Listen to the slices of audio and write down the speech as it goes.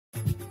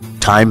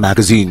Time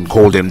magazine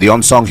called him the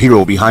unsung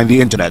hero behind the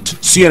internet.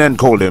 CNN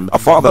called him a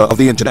father of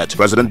the internet.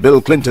 President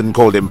Bill Clinton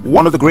called him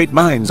one of the great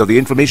minds of the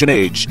information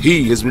age.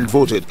 He has been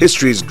voted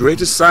history's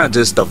greatest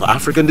scientist of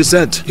African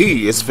descent.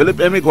 He is Philip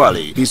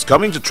Emeagwali. He's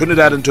coming to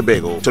Trinidad and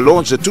Tobago to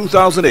launch the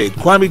 2008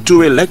 Kwame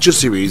Ture lecture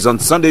series on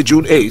Sunday,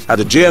 June 8th at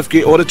the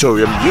JFK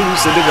Auditorium, New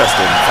St.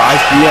 Augustine,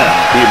 5 p.m.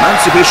 The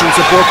Emancipation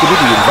Support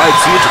Committee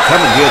invites you to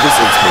come and hear this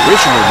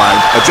inspirational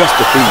mind address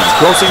the theme,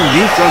 crossing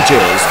new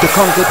frontiers to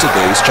conquer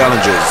today's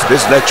challenges.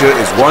 This lecture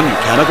is one you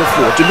cannot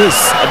afford to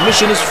miss.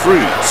 Admission is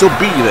free, so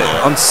be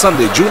there on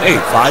Sunday, June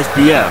 8th, 5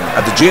 p.m.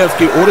 at the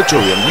JFK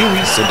Auditorium,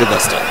 New St.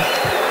 Augustine.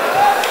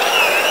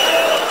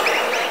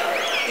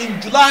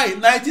 In July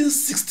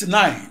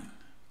 1969,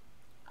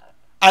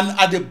 and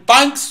at the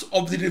banks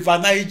of the River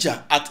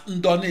Niger at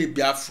Ndoni,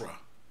 Biafra,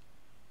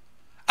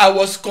 I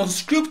was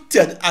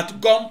conscripted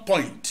at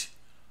gunpoint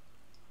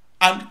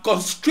and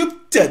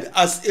conscripted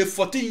as a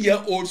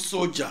 14-year-old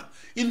soldier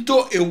into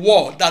a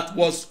war that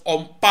was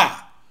on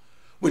par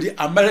with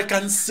the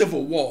American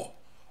Civil War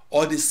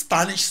or the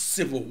Spanish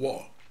Civil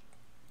War.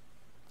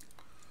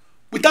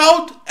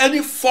 Without any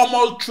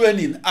formal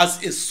training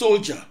as a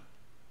soldier,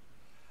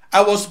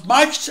 I was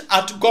marched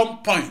at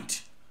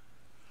gunpoint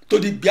to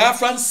the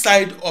Biafran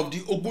side of the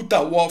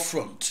Oguta War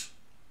Front.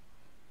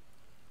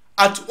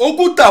 At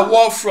Oguta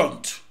War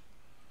Front,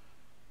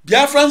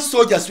 Biafran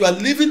soldiers were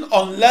living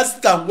on less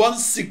than 1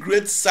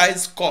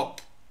 cigarette-sized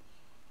cup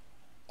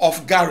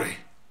of Garri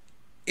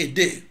a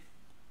day.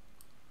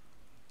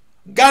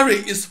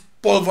 Garri is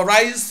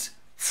pulverized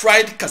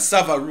fried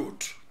cassava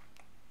root.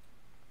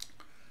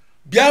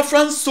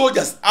 Biafran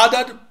soldiers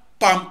added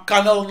palm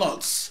kernel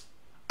nuts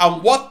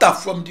and water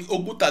from the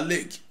Oguta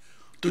Lake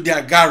to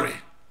their Garri.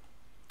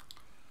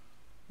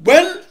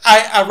 When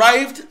I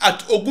arrived at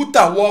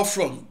Oguta War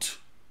Front,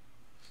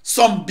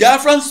 some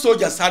Biafran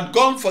soldiers had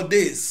gone for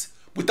days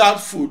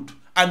without food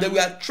and they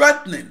were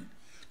threatening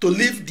to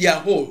leave their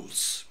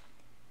holes.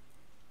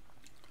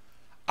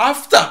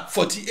 After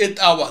 48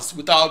 hours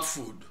without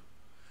food,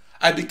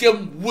 I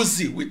became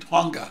woozy with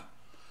hunger.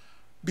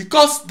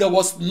 Because there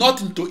was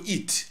nothing to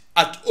eat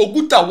at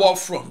Oguta War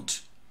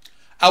Front,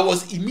 I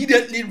was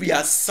immediately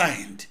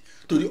reassigned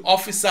to the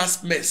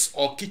officers' mess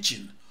or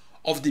kitchen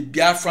of the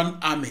Biafran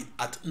army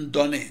at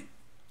Ndoni.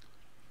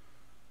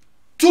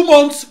 2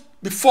 months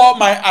before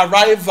my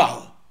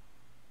arrival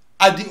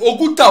at the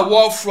Oguta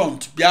War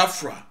Front,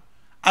 Biafra,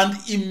 and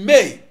in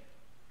May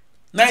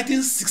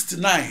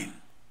 1969,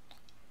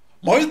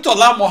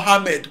 Murtala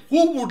Mohammed,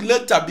 who would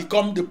later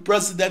become the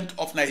president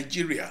of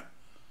Nigeria,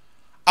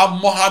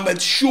 and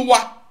Mohammed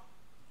Shua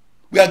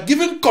were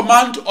given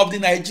command of the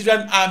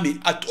Nigerian army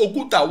at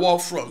Oguta War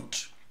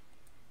Front.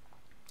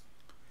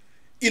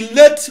 In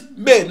late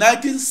May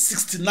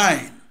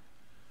 1969,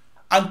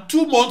 and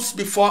 2 months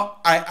before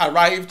I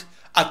arrived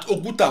at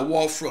Oguta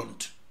War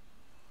Front,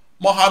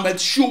 Mohammed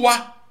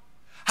Shua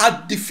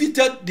had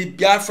defeated the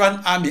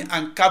Biafran army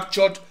and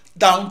captured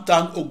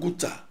downtown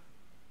Oguta.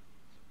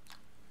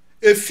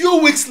 A few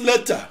weeks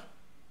later,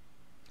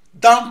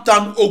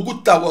 downtown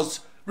Oguta was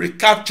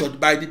recaptured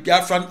by the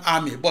Biafran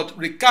army, but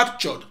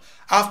recaptured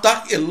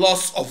after a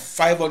loss of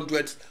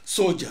 500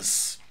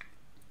 soldiers.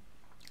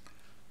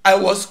 I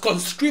was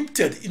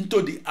conscripted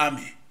into the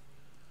army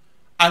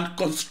and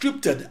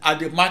conscripted at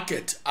the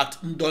market at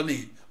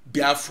Ndoni,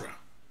 Biafra.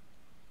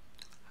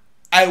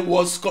 I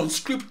was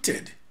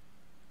conscripted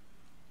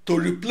to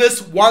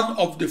replace one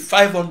of the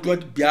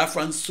 500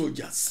 Biafran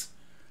soldiers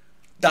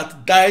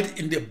that died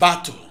in the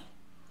battle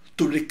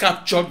to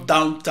recapture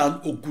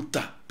downtown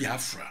Oguta,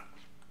 Biafra.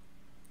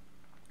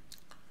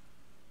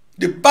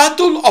 The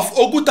Battle of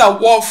Oguta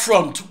War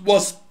Front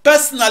was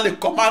personally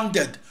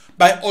commanded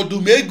by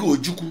Odumegwu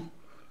Ojukwu,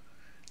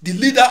 the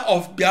leader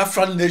of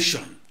Biafran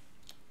nation.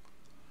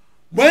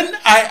 When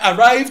I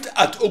arrived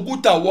at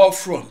Oguta War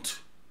Front,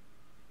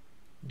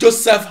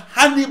 Joseph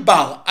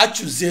Hannibal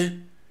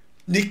Achuze,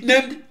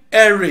 nicknamed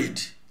Air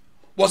Raid,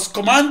 was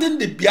commanding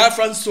the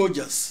Biafran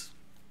soldiers.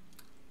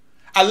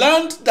 I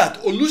learned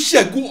that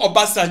Olusegun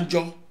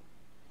Obasanjo,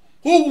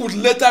 who would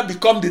later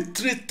become the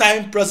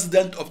 3-time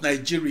president of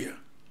Nigeria,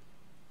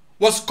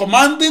 was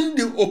commanding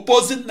the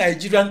opposing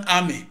Nigerian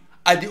army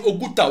at the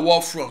Oguta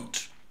War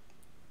Front.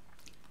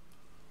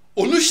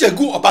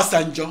 Olusegun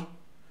Obasanjo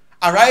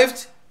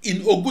arrived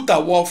in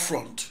Oguta War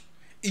Front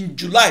in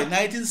July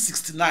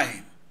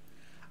 1969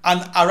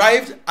 and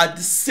arrived at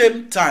the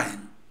same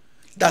time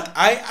that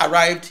I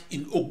arrived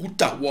in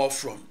Oguta War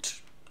Front.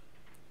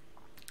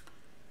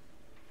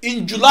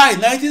 In July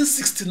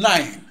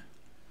 1969,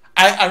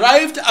 I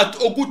arrived at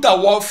Oguta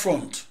War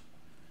Front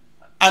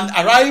and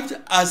arrived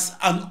as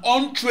an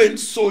untrained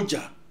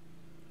soldier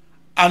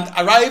and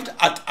arrived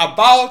at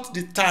about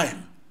the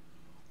time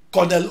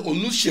Colonel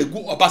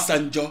Olusegun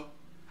Obasanjo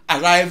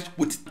arrived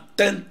with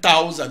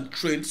 10,000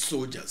 trained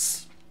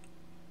soldiers.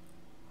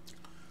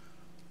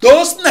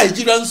 Those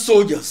Nigerian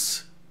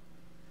soldiers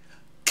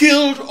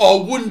killed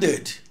or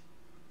wounded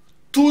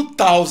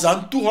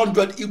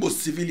 2,200 Igbo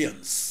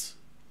civilians.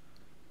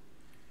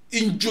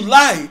 In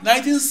July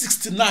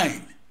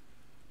 1969,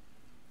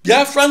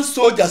 Biafran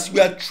soldiers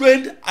were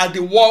trained at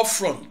the war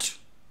front.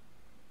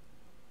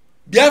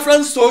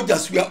 Biafran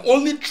soldiers were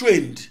only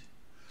trained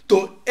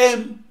to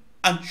aim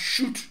and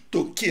shoot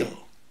to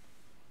kill.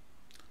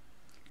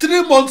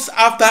 3 months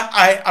after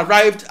I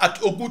arrived at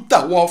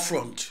Oguta War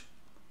Front,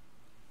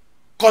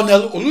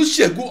 Colonel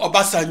Olusegun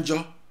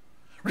Obasanjo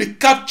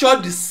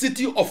recaptured the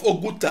city of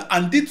Oguta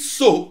and did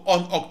so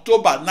on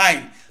October 9,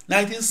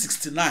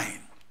 1969.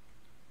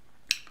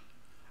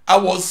 I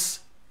was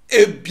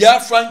a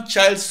Biafran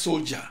child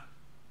soldier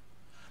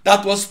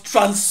that was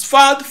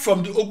transferred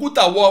from the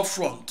Oguta War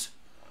Front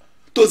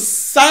to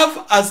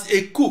serve as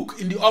a cook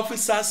in the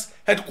officers'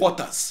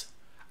 headquarters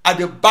at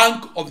the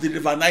bank of the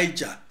River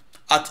Niger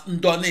at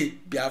Ndoni,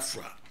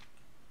 Biafra.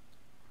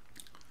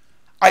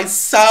 I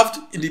served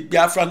in the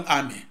Biafran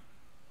army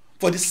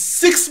for the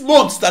 6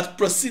 months that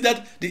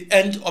preceded the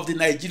end of the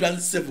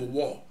Nigerian Civil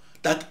War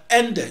that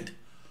ended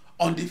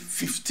on the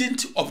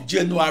 15th of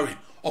January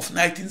of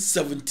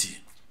 1970.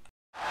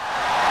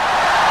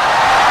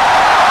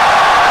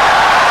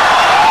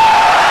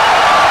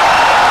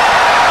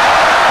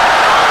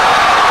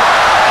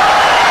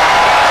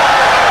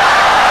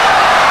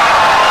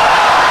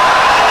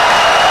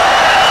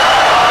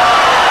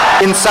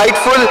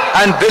 Insightful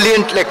and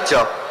brilliant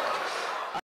lecture.